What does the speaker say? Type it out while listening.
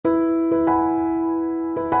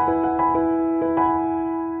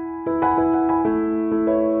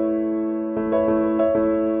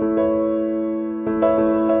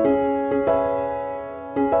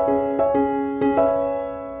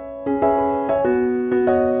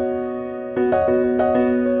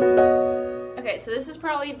so this is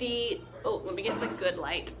probably the, oh, let me get the good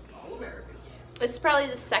light. This is probably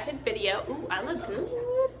the second video. Ooh, I look good.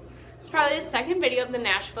 It's probably the second video of the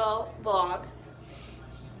Nashville vlog.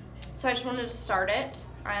 So I just wanted to start it.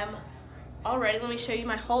 I'm all ready. Let me show you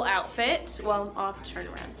my whole outfit. Well, I'll have to turn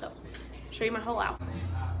around, so show you my whole outfit.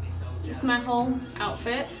 This is my whole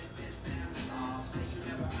outfit.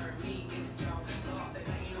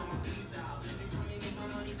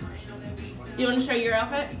 Do you want to show your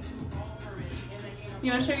outfit?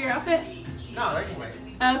 You want to show your outfit? No, they can wait.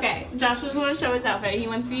 Okay, Josh doesn't want to show his outfit. He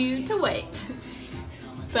wants you to wait.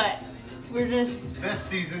 But we're just... Best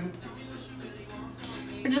season.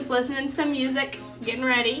 We're just listening to some music, getting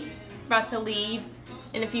ready. About to leave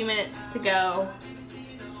in a few minutes to go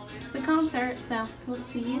to the concert. So we'll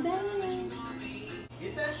see you there.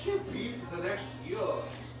 Get that shit beat to next year.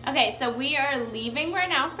 Okay, so we are leaving right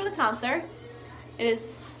now for the concert. It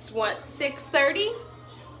is, what, 6:30?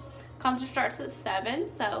 Concert starts at 7,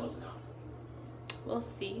 so we'll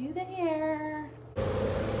see you there.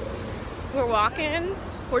 We're walking,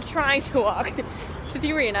 we're trying to walk to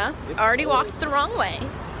the arena. I already walked the wrong way.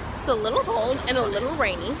 It's a little cold and a little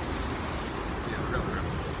rainy.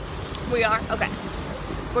 We are? Okay.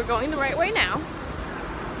 We're going the right way now.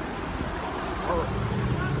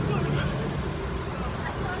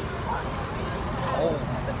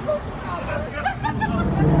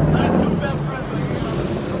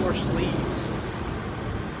 No more sleeves.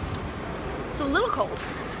 It's a little cold.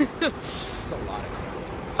 It's a lot of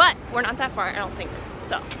cold. But we're not that far, I don't think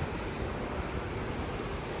so.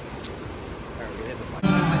 Alright, we hit this light.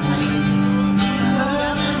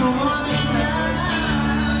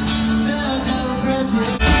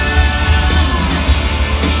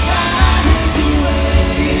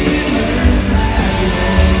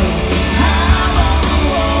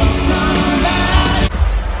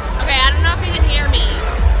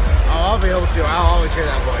 I'll always hear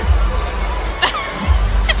that voice.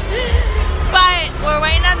 But we're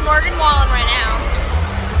waiting on Morgan Wallen right now.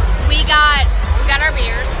 We got our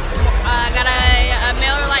beers. Got a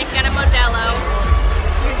Miller Lite, got a Modelo.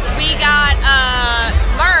 We got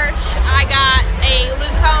merch. I got a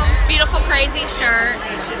Luke Combs Beautiful Crazy shirt.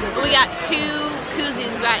 We got 2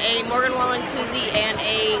 koozies. We got a Morgan Wallen koozie and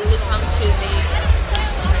a Luke Combs koozie.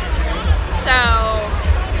 So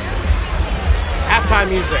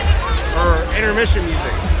Halftime music. Or intermission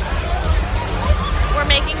music. We're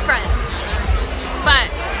making friends.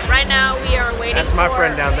 But right now we are waiting for... That's my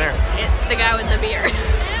friend down there. The guy with the beer.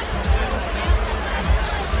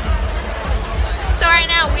 So right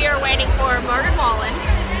now we are waiting for Morgan Wallen.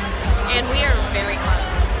 And we are very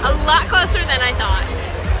close. A lot closer than I thought.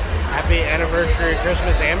 Happy anniversary,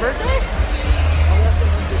 Christmas, and birthday?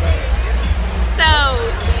 So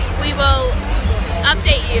we will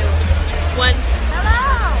update you once...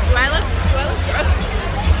 Do I look gross?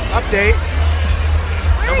 Update.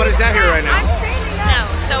 Nobody's out here right now. No.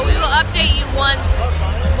 So we will update you once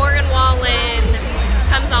Morgan Wallen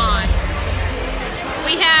comes on.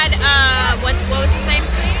 We had what was his name?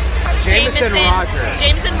 Jameson Rogers.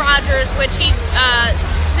 Jameson Rogers, which he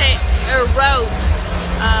wrote.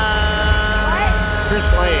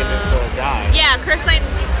 Chris Lane is the guy. Yeah, Chris Lane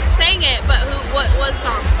sang it, but what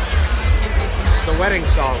song? The wedding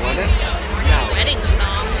song, wasn't it? No. Wedding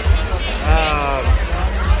song.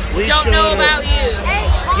 Don't know about you.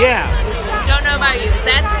 Yeah. Don't know about you. Is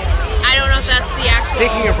that? I don't know if that's the actual.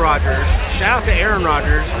 Speaking of Rodgers, shout out to Aaron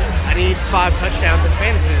Rodgers. I need 5 touchdowns in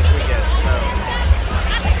fantasy this weekend. So.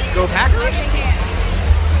 Go Packers.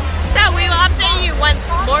 So we will update you once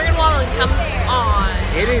Morgan Wallen comes on.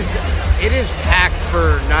 It is packed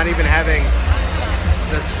for not even having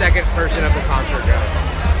the second person of the concert go.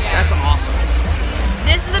 That's awesome.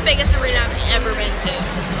 This is the biggest arena I've ever been to.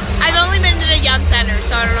 I've only been to the Yum Center,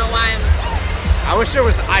 so I don't know why I wish there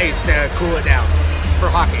was ice to cool it down for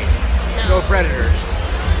hockey. No. Go Predators.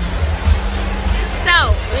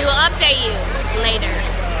 So, we will update you later.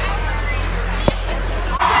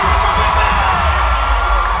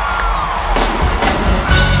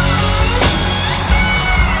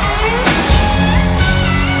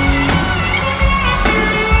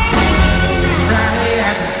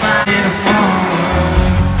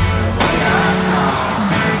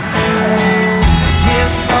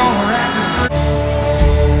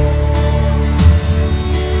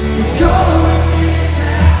 Going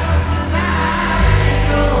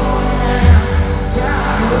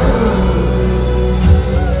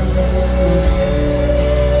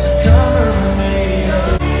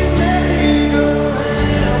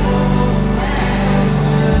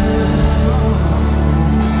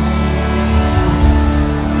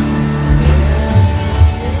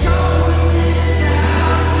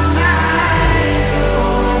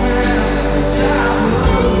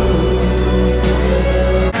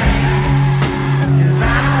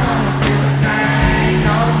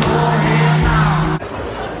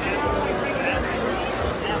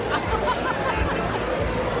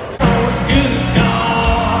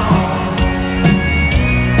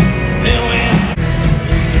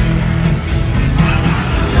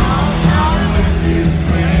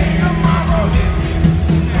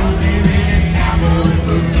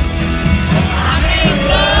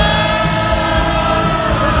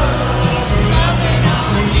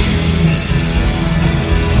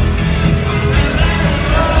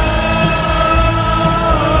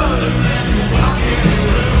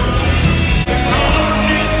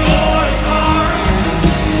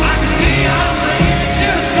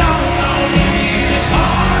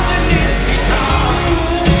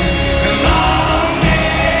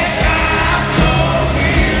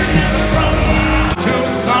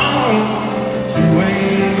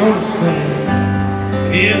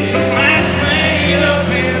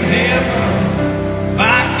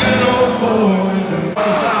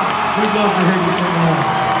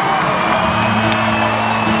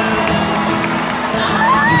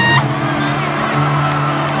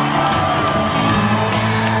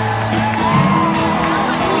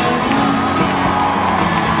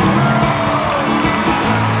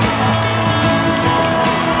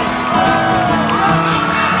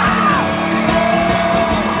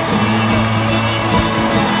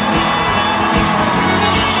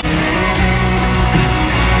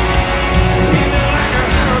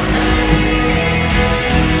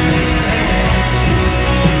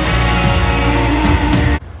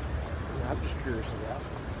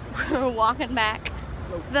walking back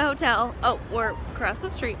to the hotel. Oh, we're across the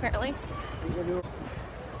street apparently.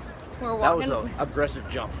 We're walking. That was an aggressive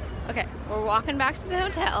jump. Okay, we're walking back to the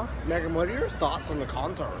hotel. Megan, what are your thoughts on the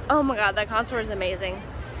concert? Oh my god, that concert was amazing.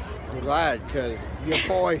 I'm glad, because your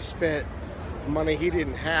boy spent money he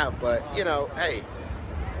didn't have, but, you know, hey,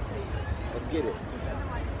 let's get it.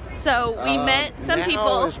 So, we met some people.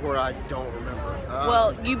 Now is where I don't remember.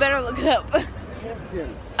 Well, you better look it up.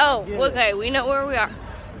 Oh, okay, we know where we are.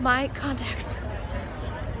 My contacts.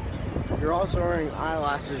 You're also wearing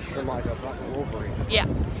eyelashes from like a fucking Wolverine. Yeah.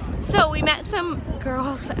 So we met some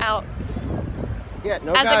girls out. Yeah,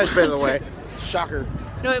 no guys, by the way. Shocker.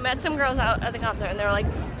 No, we met some girls out at the concert, and they were like,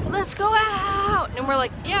 "Let's go out," and we're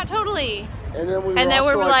like, "Yeah, totally." And then we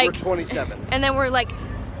were like, we're 27. And then we're like,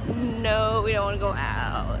 "No, we don't want to go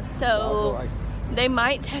out." So they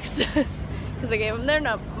might text us because I gave them their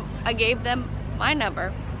number. I gave them my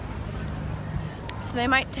number, so they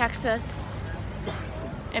might text us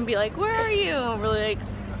and be like, "Where are you?" And we're like,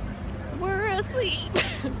 "We're asleep."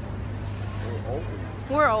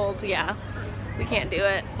 We're old, yeah. We can't do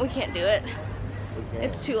it. We can't do it.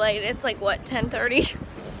 It's too late. It's like what, 10:30?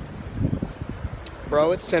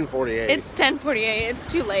 Bro, it's 10:48. It's 10:48. It's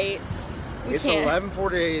too late. It's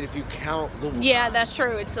 11:48 if you count Louisville. Yeah, that's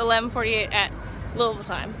true. It's 11:48 at Louisville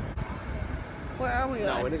time. Where are we going?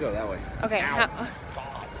 No, we're gonna go that way. Okay.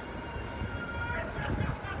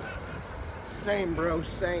 Same, bro.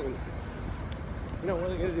 Same. You know what are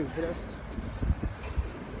they gonna do? Hit us?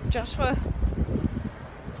 Joshua.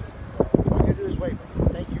 All you gotta do is wait.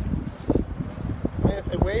 Thank you. Man, if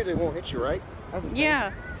they wave, they won't hit you, right?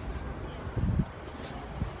 Yeah.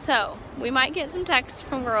 So, we might get some texts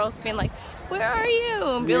from girls being like, "Where are you?"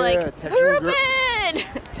 And be like, "We're in bed."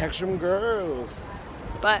 Text them girls.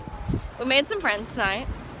 But we made some friends tonight.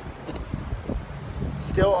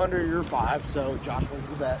 Still under your 5, so Josh wins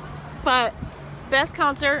the bet. But best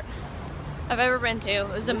concert I've ever been to. It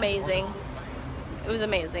was amazing. It was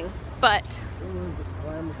amazing. But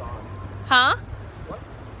huh? What?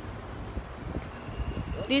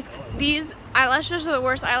 These eyelashes are the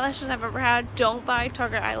worst eyelashes I've ever had. Don't buy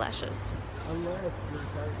Target eyelashes.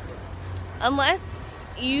 Unless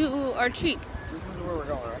you are cheap. This is where we're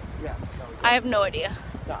going, right? Yeah. I have no idea.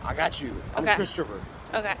 No, I got you. I'm Okay. Christopher.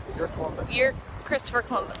 Okay. You're Columbus. You're Christopher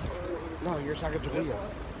Columbus. No, you're Sacagawea.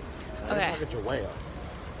 Okay. You're Sacagawea.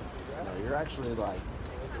 No, you're actually like...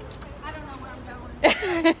 I don't know where I'm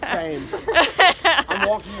going. Same. I'm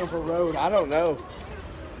walking up a road. I don't know.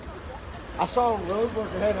 I saw a road work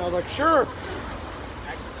ahead and I was like, sure.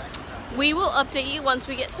 We will update you once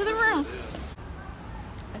we get to the room.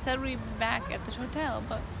 I said we'd be back at the hotel,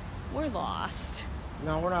 but we're lost.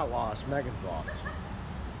 No, we're not lost. Megan's lost.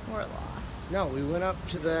 We're lost. No, we went up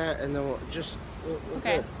to that and then we're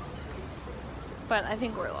Okay. good. But I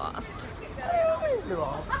think we're lost. You're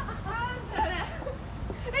lost.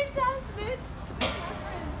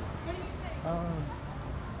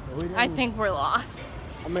 I think we're lost.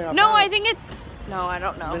 I mean, I think it's... No, I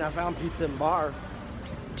don't know. I mean, I found pizza and bar.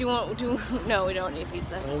 No, we don't need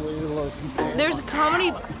pizza. And we need a little pizza. There's a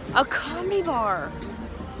comedy bar.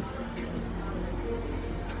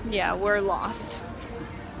 Yeah, we're lost.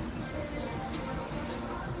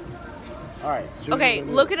 Alright. Okay,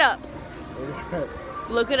 look it up.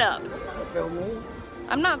 Look it up. Film me?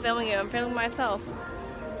 I'm not filming you, I'm filming myself.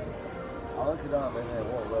 I'll look it up and then it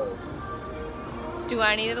won't load. Do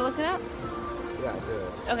I need to look it up? Yeah, I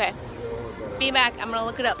do. Okay. Be back, I'm gonna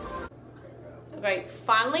look it up. Okay,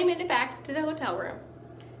 finally made it back to the hotel room.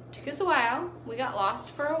 Took us a while. We got lost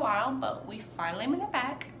for a while, but we finally made it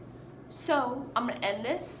back. So, I'm gonna end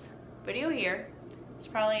this video here. It's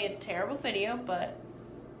probably a terrible video, but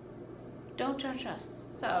don't judge us.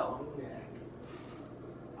 So,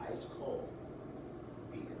 Ice cold.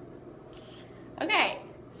 okay,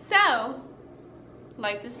 so,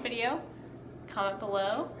 like this video, comment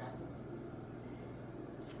below,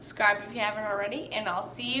 subscribe if you haven't already, and I'll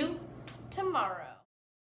see you tomorrow.